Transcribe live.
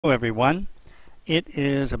Hello everyone. It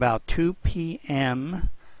is about 2 p.m.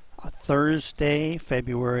 Thursday,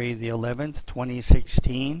 February the 11th,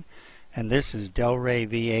 2016, and this is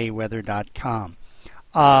DelrayVAWeather.com.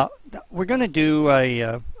 We're going to do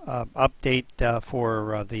a update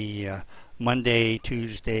for the Monday,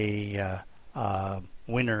 Tuesday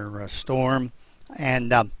winter storm,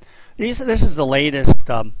 and this is the latest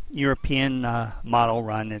European model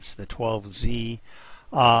run. It's the 12Z,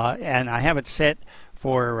 and I have it set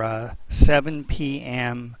for 7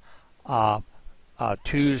 p.m.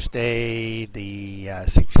 Tuesday the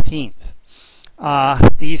 16th.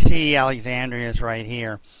 DC Alexandria is right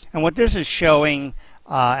here. And what this is showing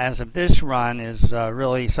as of this run is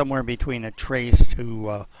really somewhere between a trace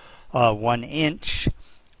to 1 inch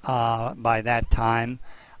by that time.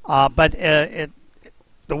 But the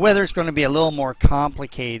weather is going to be a little more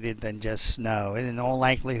complicated than just snow. In all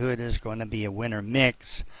likelihood, is going to be a winter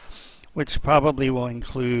mix, which probably will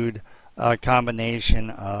include a combination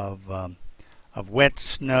of wet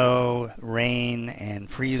snow, rain, and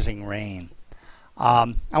freezing rain.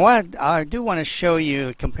 I do want to show you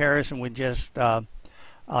a comparison with just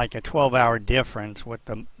like a 12-hour difference, what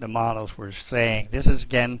the models were saying. This is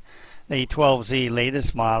again the 12Z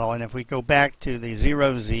latest model, and if we go back to the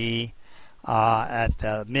 0Z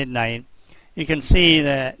at midnight, you can see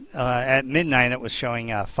that at midnight it was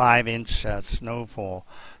showing a 5-inch snowfall.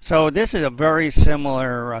 So this is a very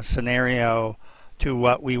similar scenario to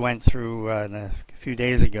what we went through a few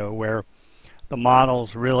days ago, where the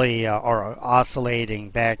models really are oscillating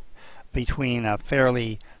back between a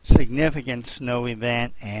fairly significant snow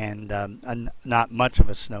event and not much of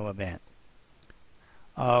a snow event.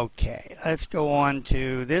 Okay, let's go on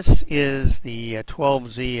to, this is the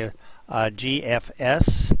 12Z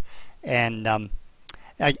GFS, and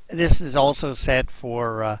this is also set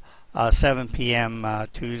for 7 p.m.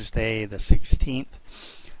 Tuesday the 16th,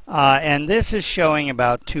 and this is showing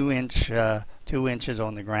about 2 inches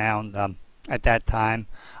on the ground at that time.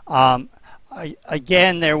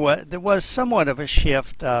 Again, there was somewhat of a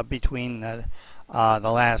shift between the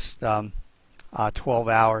last 12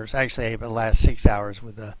 hours, actually the last 6 hours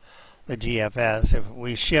with the GFS. If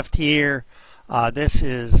we shift here, this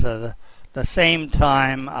is the same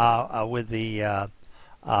time with the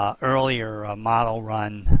earlier model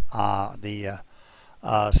run, the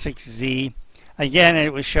 6Z. Again,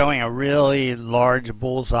 it was showing a really large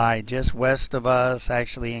bullseye just west of us,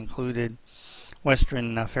 actually included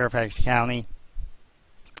western Fairfax County,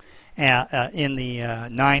 in the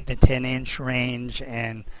 9 to 10 inch range,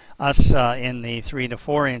 and us in the 3 to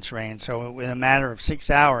 4 inch range. So in a matter of 6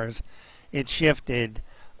 hours, it shifted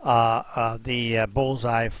the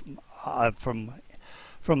bullseye from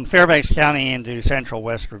Fairfax County into central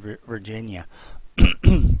West Virginia.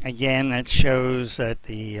 Again, it shows that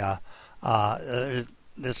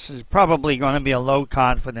this is probably going to be a low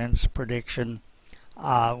confidence prediction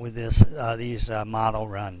with these model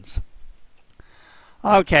runs.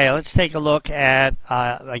 Okay, let's take a look at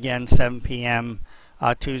again 7 p.m.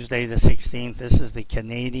 Tuesday the 16th. This is the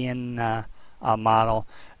Canadian model.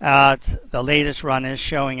 The latest run is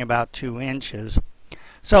showing about 2 inches.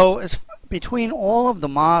 So it's between all of the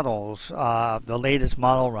models, the latest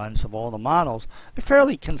model runs of all the models, they're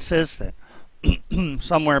fairly consistent,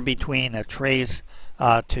 somewhere between a trace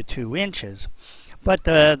to 2 inches. But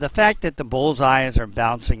the fact that the bullseyes are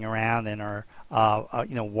bouncing around and are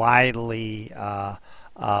widely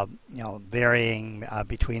varying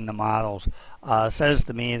between the models says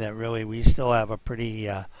to me that really we still have a pretty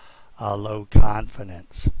low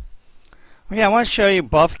confidence. Okay, I want to show you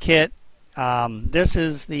BuffKit. This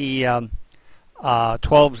is the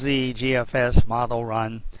 12Z GFS model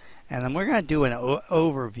run, and then we're going to do an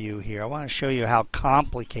overview here. I want to show you how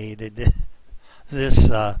complicated this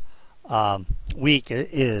week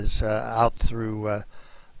is out through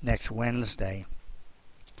next Wednesday.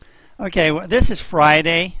 Okay, well, this is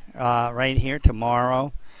Friday right here,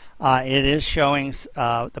 tomorrow. It is showing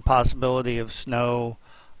the possibility of snow.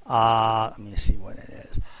 Let me see what it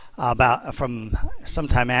is. About from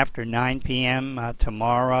sometime after 9 p.m.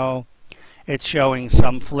 Tomorrow. It's showing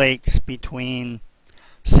some flakes between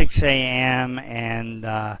 6 a.m. and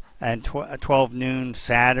 12 noon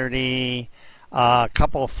Saturday. A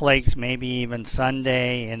couple of flakes, maybe even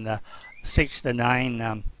Sunday in the 6 to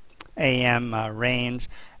 9 a.m. Range.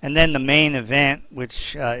 And then the main event,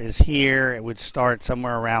 which is here, it would start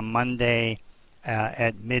somewhere around Monday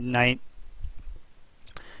at midnight.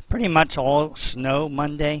 Pretty much all snow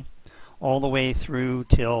Monday, all the way through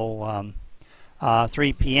till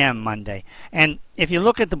 3 p.m. Monday. And if you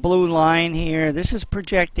look at the blue line here, this is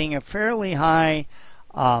projecting a fairly high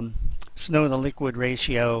snow to liquid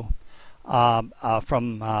ratio from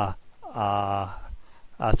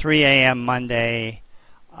 3 a.m. Monday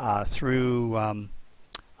through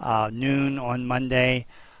noon on Monday.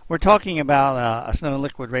 We're talking about a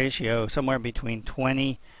snow-liquid ratio somewhere between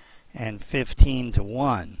 20 and 15 to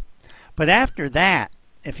 1. But after that,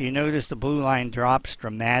 if you notice, the blue line drops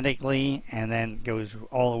dramatically and then goes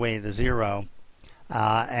all the way to 0.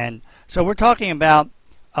 And so we're talking about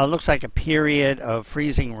looks like a period of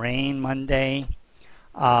freezing rain Monday.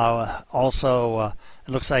 Also,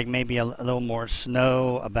 it looks like maybe a little more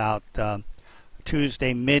snow about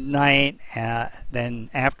Tuesday midnight. Then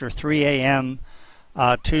after 3 a.m.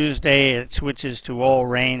 Tuesday, it switches to all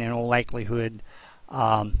rain in all likelihood.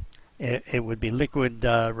 It would be liquid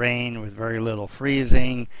rain with very little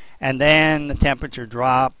freezing. And then the temperature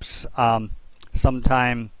drops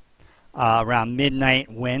sometime around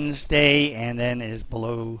midnight Wednesday, and then is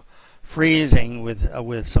below freezing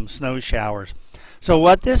with some snow showers. So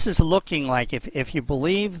what this is looking like, if you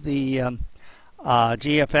believe the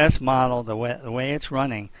GFS model, the way it's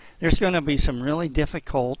running, there's going to be some really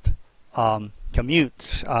difficult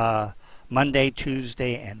commutes Monday,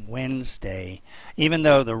 Tuesday, and Wednesday. Even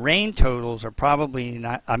though the rain totals are probably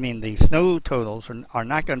not, the snow totals are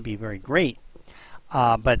not going to be very great.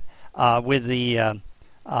 But with the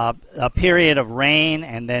a period of rain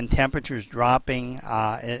and then temperatures dropping,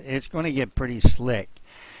 it's going to get pretty slick.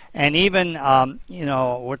 And even,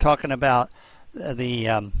 we're talking about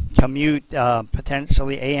the commute,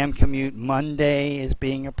 potentially AM commute Monday is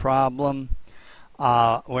being a problem.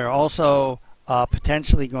 We're also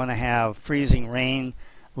potentially going to have freezing rain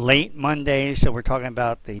late Monday, so we're talking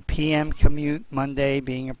about the PM commute Monday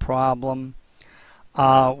being a problem.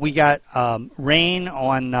 We got rain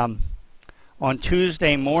on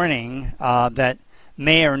Tuesday morning that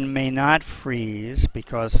may or may not freeze,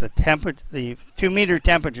 because the 2-meter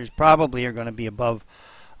temperatures probably are going to be above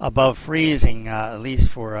freezing, at least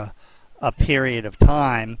for a period of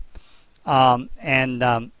time. But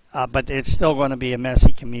it's still going to be a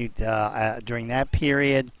messy commute during that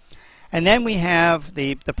period. And then we have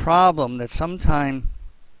the problem that sometime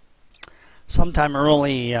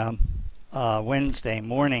early Wednesday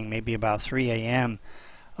morning, maybe about 3 a.m.,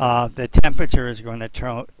 the temperature is going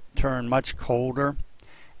to turn much colder,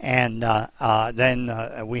 and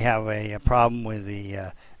then we have a problem with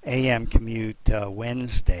the AM commute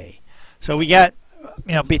Wednesday. So we got,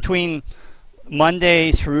 between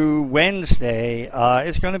Monday through Wednesday,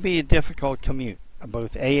 it's going to be a difficult commute,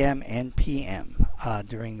 both AM and PM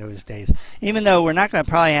during those days. Even though we're not going to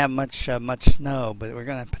probably have much snow, but we're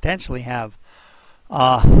going to potentially have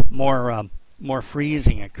more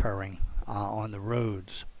freezing occurring on the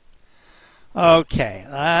roads. Okay,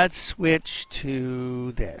 let's switch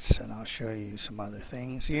to this, and I'll show you some other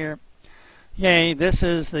things here. Okay, this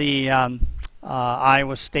is the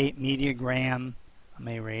Iowa State Mediagram. I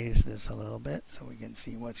may raise this a little bit so we can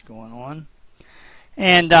see what's going on.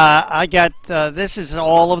 And I got, this is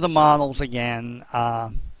all of the models again,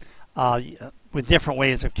 with different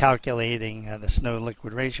ways of calculating the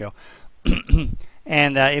snow-liquid ratio.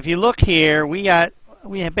 And if you look here, we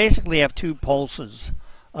basically have two pulses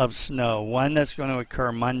of snow, one that's going to occur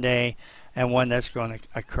Monday and one that's going to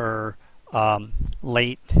occur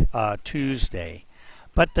late Tuesday.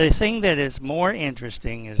 But the thing that is more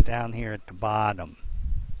interesting is down here at the bottom.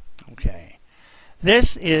 Okay,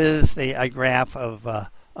 this is a graph of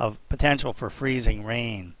potential for freezing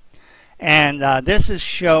rain, and this is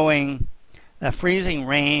showing freezing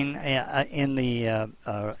rain in the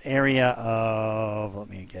area of, let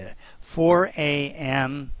me get it, 4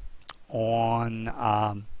 a.m.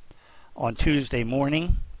 on Tuesday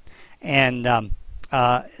morning, and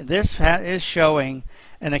this is showing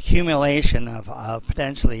an accumulation of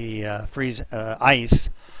potentially ice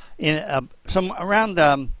in some around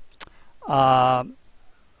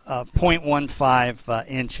 0.15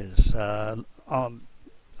 inches, a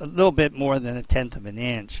little bit more than 1/10 of an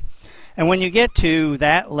inch. And when you get to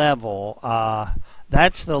that level,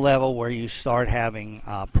 that's the level where you start having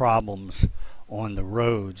problems on the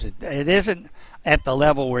roads. It isn't at the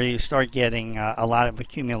level where you start getting a lot of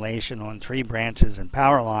accumulation on tree branches and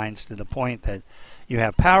power lines to the point that you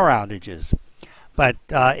have power outages. But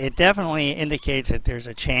it definitely indicates that there's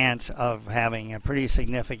a chance of having a pretty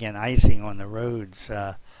significant icing on the roads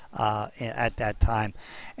at that time.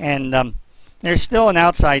 And there's still an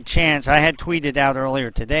outside chance. I had tweeted out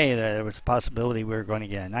earlier today that there was a possibility we were going to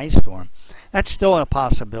get an ice storm. That's still a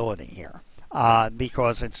possibility here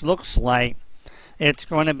because it looks like it's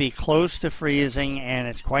going to be close to freezing, and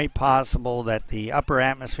it's quite possible that the upper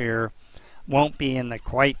atmosphere won't be in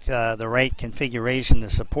quite the right configuration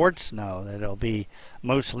to support snow, that it'll be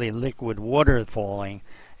mostly liquid water falling,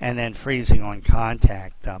 and then freezing on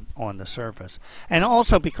contact on the surface. And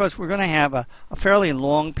also because we're going to have a fairly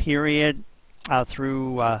long period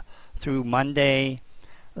through Monday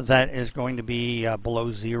that is going to be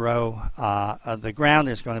below zero. The ground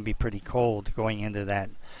is going to be pretty cold going into that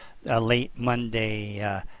late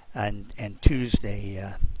Monday and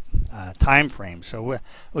Tuesday time frame. So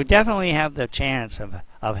we definitely have the chance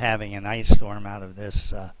of having an ice storm out of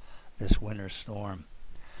this winter storm.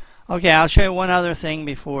 Okay, I'll show you one other thing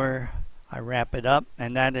before I wrap it up,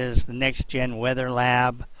 and that is the Next Gen Weather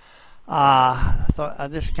Lab.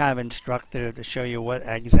 This is kind of instructive to show you what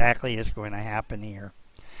exactly is going to happen here.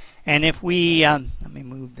 And if we, let me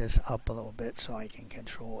move this up a little bit so I can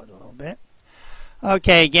control it a little bit.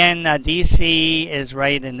 Okay, again, DC is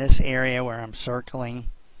right in this area where I'm circling.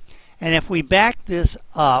 And if we back this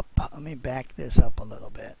up, let me back this up a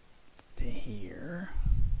little bit to here.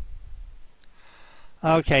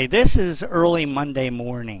 Okay, this is early Monday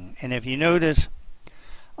morning. And if you notice,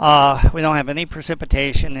 we don't have any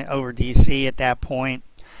precipitation over DC at that point.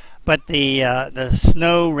 But the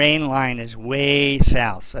snow rain line is way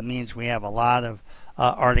south. That means we have a lot of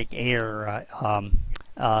Arctic air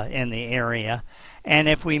in the area. And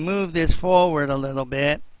if we move this forward a little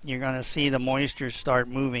bit, you're going to see the moisture start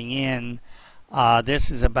moving in. This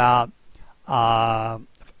is about 4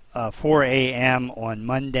 a.m. on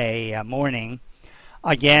Monday morning.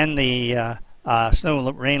 Again, the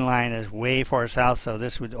snow rain line is way far south, so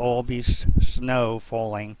this would all be snow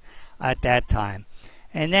falling at that time.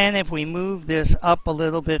 And then if we move this up a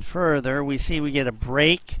little bit further, we see we get a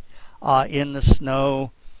break in the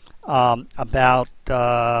snow about,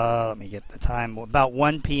 let me get the time, about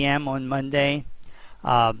 1 p.m. on Monday.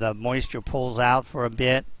 The moisture pulls out for a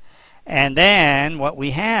bit. And then what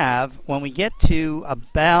we have, when we get to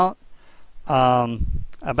about 10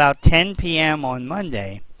 p.m. on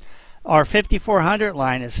Monday, our 5400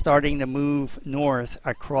 line is starting to move north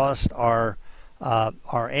across our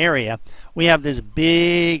area. We have this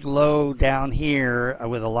big low down here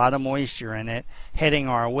with a lot of moisture in it heading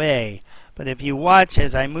our way. But if you watch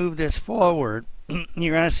as I move this forward,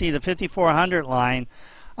 you're going to see the 5400 line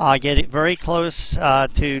get it very close to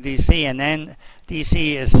DC, and then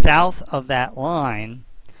DC is south of that line,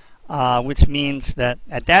 which means that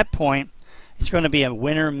at that point it's going to be a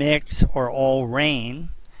winter mix or all rain.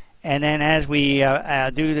 And then as we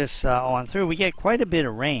do this on through, we get quite a bit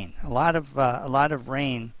of rain, a lot of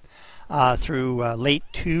rain through late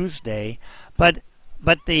Tuesday. But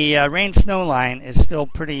the rain snow line is still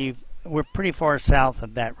we're pretty far south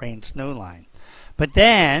of that rain snow line. But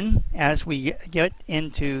then as we get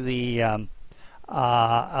into the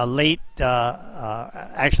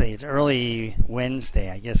actually it's early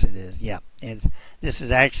Wednesday, I guess it is. Yeah, this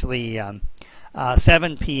is actually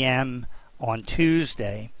 7 p.m. on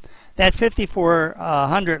Tuesday. That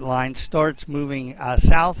 5400 line starts moving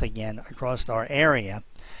south again across our area,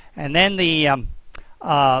 and then the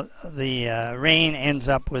rain ends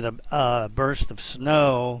up with a burst of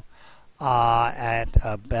snow at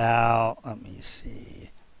about, let me see,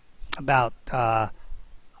 about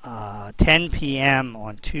 10 p.m.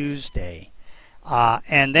 on Tuesday,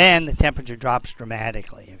 and then the temperature drops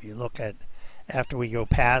dramatically. If you look at after we go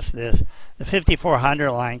past this, the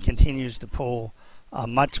 5400 line continues to pull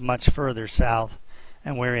much further south,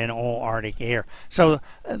 and we're in all Arctic air. So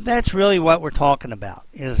that's really what we're talking about,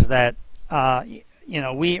 is that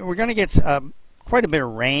we're going to get quite a bit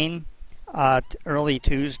of rain early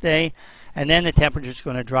Tuesday, and then the temperature's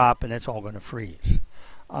going to drop and it's all going to freeze.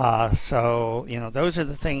 So those are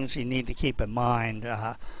the things you need to keep in mind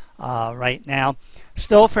right now.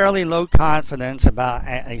 Still fairly low confidence about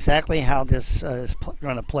exactly how this is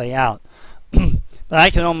going to play out. But I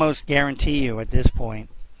can almost guarantee you at this point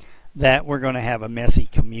that we're going to have a messy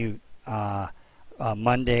commute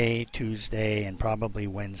Monday, Tuesday, and probably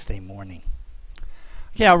Wednesday morning.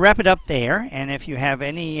 Okay, I'll wrap it up there. And if you have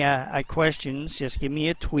any questions, just give me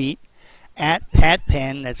a tweet at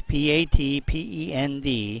PatPend, that's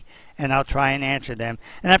P-A-T-P-E-N-D, and I'll try and answer them.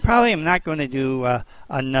 And I probably am not going to do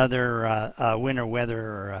another winter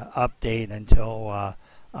weather update until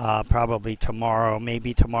probably tomorrow,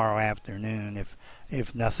 maybe tomorrow afternoon,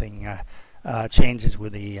 if nothing changes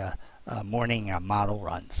with the morning model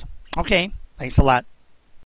runs. Okay, thanks a lot.